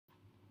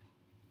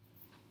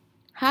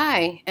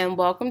Hi, and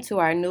welcome to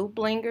our new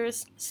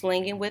Blingers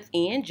Slinging with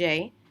E and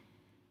J.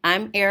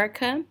 I'm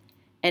Erica,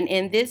 and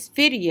in this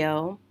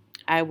video,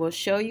 I will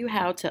show you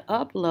how to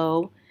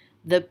upload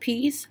the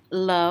piece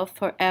Love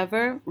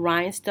Forever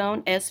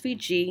Rhinestone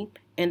SVG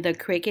in the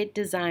Cricut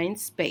Design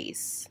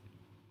Space.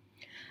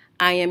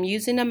 I am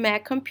using a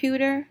Mac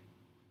computer,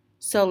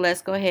 so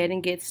let's go ahead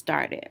and get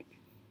started.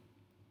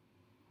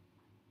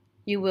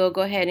 You will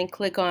go ahead and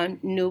click on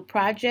New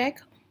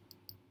Project.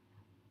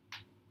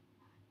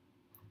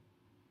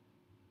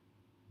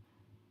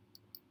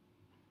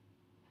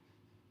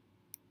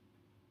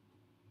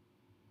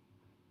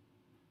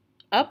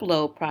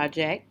 Upload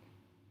Project.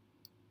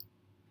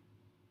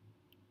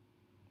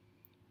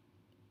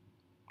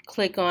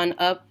 Click on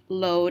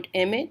Upload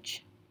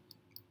Image.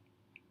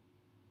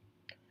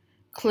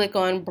 Click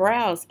on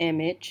Browse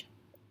Image.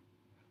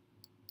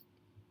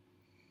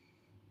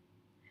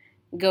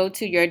 Go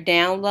to your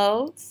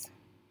downloads.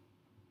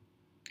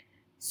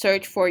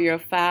 Search for your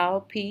file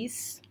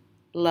piece,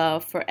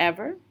 Love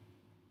Forever.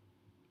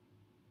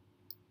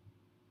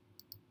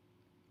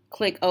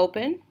 Click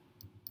Open.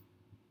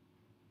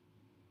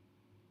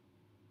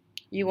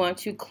 You want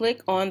to click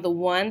on the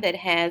one that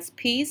has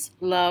Peace,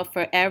 Love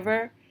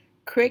Forever,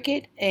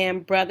 Cricut,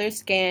 and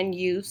BrotherScan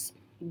use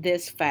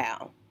this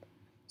file.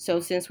 So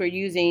since we're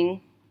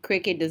using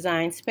Cricut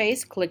Design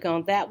Space, click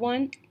on that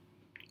one.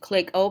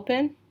 Click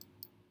Open.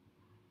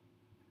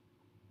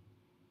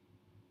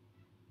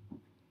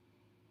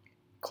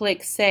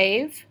 Click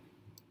Save.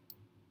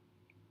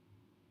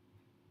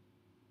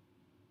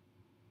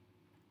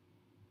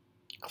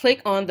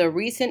 Click on the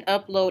recent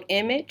upload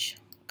image.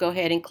 Go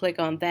ahead and click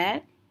on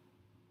that.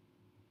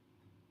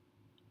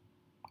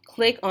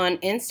 Click on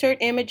Insert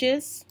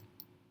Images.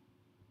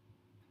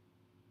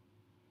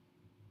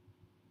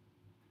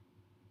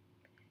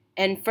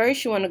 And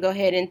first you want to go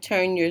ahead and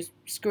turn your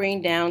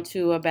screen down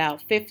to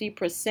about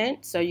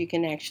 50% so you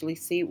can actually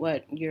see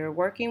what you're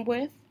working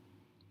with.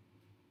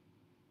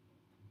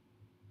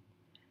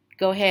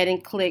 Go ahead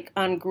and click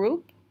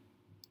Ungroup.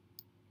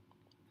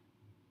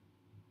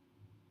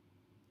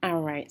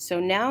 Alright, so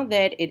now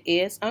that it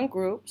is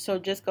ungrouped, so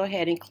just go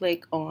ahead and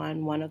click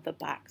on one of the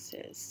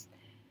boxes.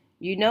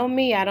 You know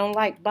me, I don't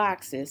like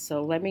boxes,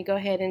 so let me go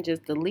ahead and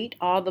just delete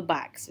all the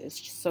boxes.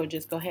 So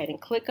just go ahead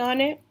and click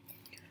on it,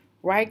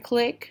 right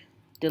click,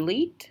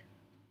 delete,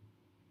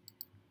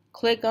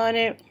 click on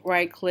it,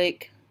 right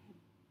click,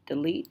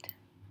 delete,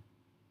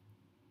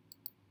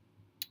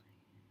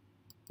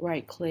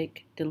 right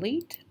click,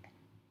 delete.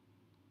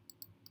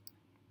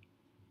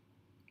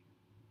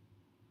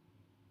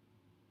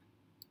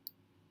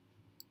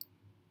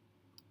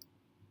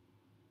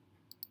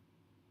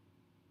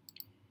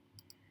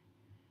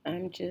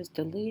 I'm just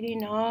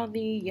deleting all the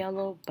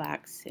yellow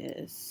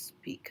boxes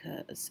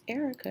because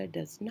Erica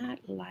does not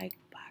like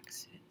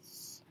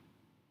boxes.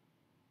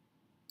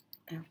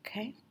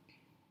 Okay.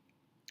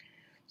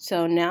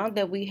 So now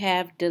that we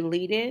have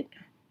deleted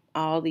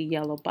all the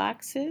yellow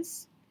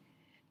boxes,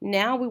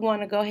 now we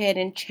want to go ahead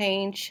and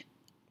change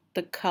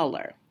the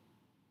color.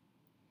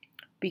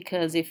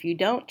 Because if you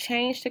don't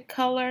change the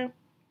color,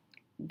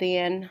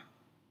 then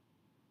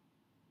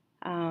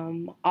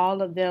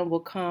all of them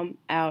will come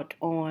out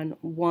on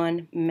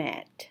one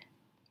mat.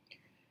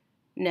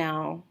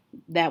 Now,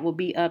 that will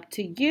be up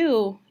to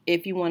you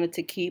if you wanted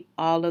to keep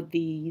all of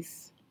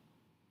these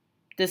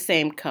the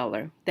same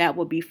color. That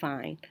would be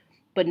fine,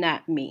 but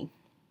not me.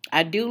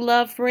 I do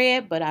love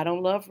red, but I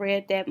don't love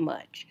red that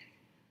much.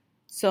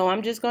 So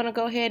I'm just going to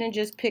go ahead and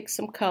just pick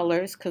some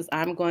colors because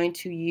I'm going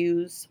to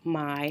use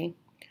my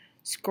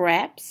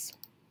scraps.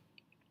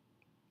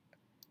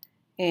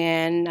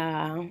 And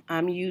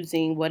I'm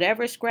using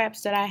whatever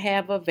scraps that I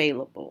have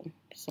available.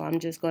 So I'm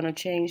just going to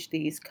change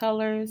these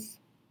colors.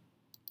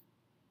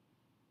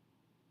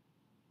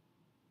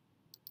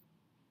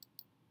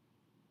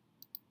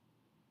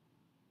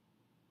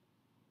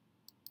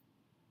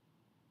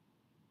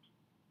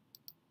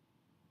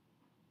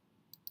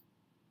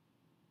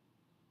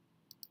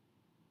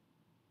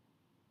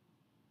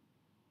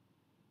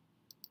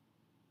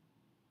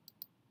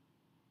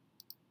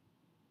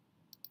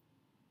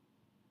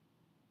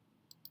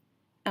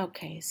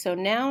 Okay, so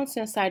now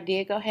since I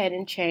did go ahead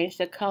and change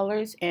the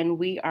colors and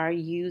we are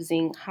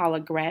using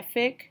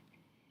holographic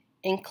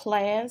in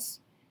class,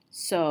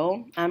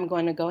 so I'm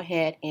going to go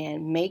ahead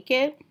and make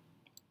it.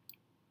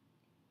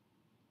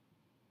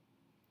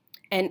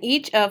 And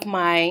each of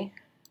my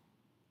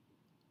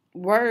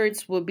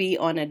words will be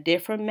on a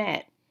different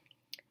mat.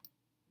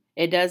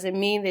 It doesn't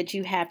mean that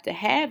you have to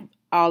have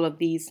all of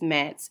these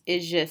mats.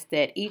 It's just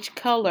that each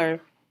color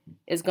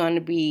is going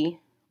to be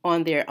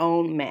on their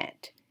own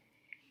mat.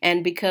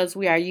 And because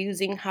we are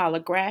using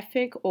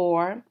holographic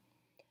or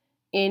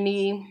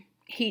any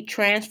heat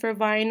transfer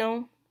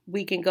vinyl,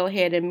 we can go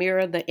ahead and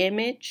mirror the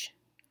image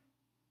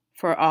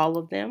for all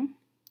of them.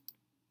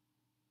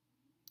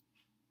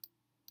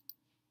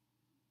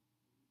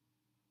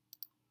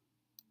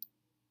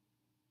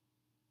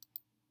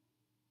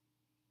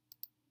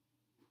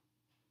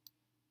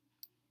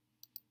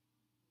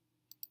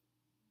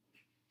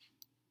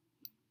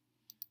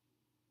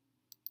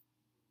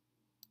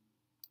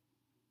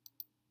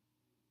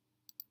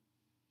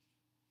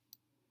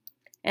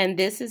 And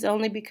this is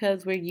only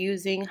because we're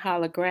using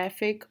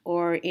holographic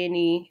or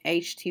any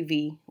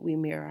HTV we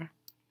mirror.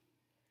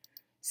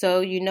 So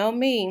you know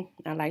me,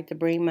 I like to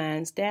bring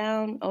mine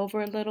down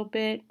over a little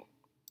bit.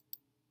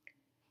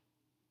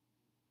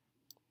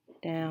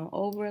 Down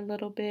over a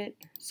little bit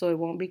so it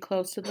won't be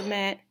close to the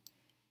mat.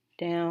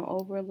 Down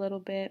over a little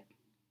bit.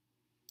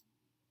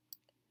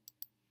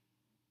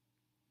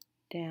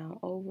 Down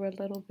over a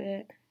little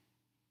bit.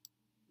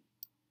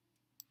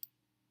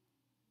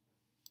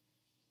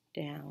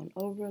 Down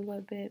over a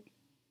little bit.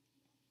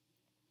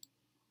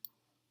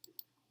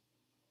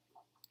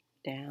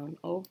 Down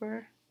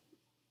over.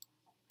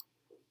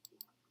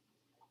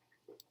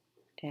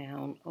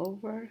 Down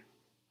over.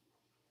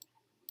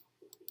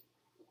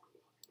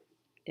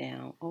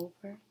 Down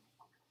over.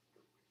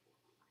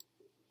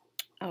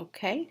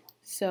 Okay,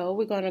 so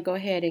we're going to go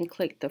ahead and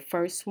click the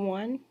first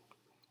one.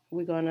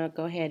 We're going to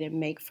go ahead and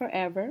make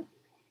forever.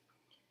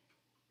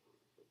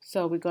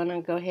 So we're going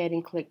to go ahead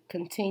and click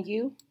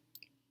continue.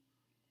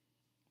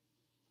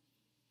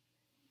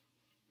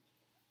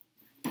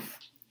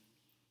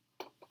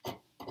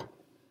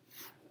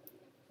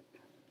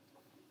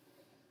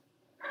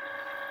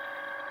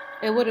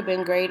 It would have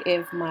been great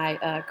if my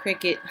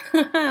Cricut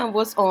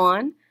was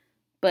on,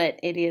 but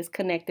it is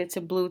connected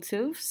to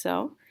Bluetooth,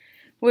 so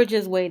we're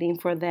just waiting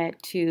for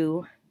that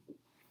to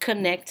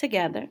connect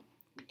together.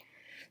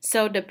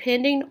 So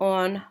depending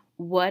on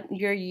what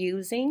you're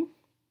using,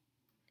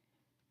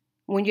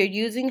 when you're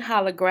using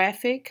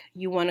holographic,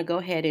 you want to go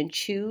ahead and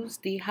choose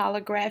the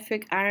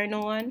holographic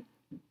iron-on.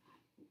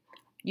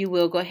 You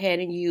will go ahead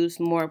and use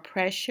more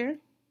pressure.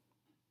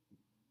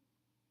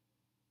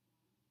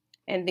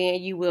 And then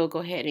you will go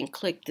ahead and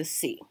click the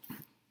C.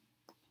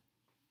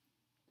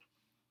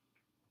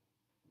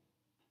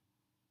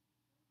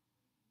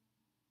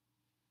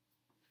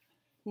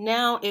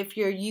 Now, if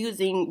you're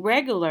using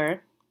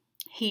regular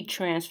heat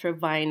transfer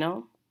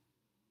vinyl,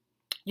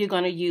 you're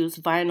going to use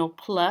Vinyl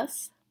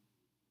Plus.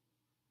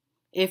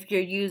 If you're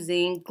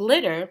using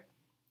glitter,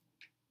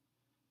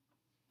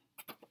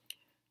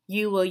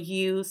 you will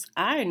use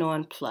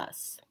Iron-On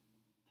Plus.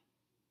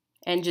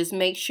 And just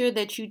make sure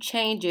that you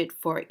change it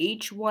for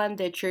each one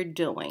that you're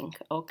doing,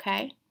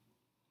 okay?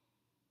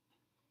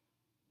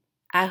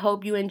 I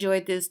hope you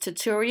enjoyed this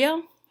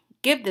tutorial.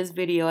 Give this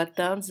video a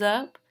thumbs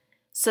up,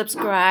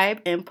 subscribe,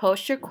 and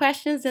post your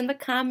questions in the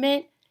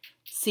comment.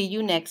 See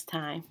you next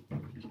time.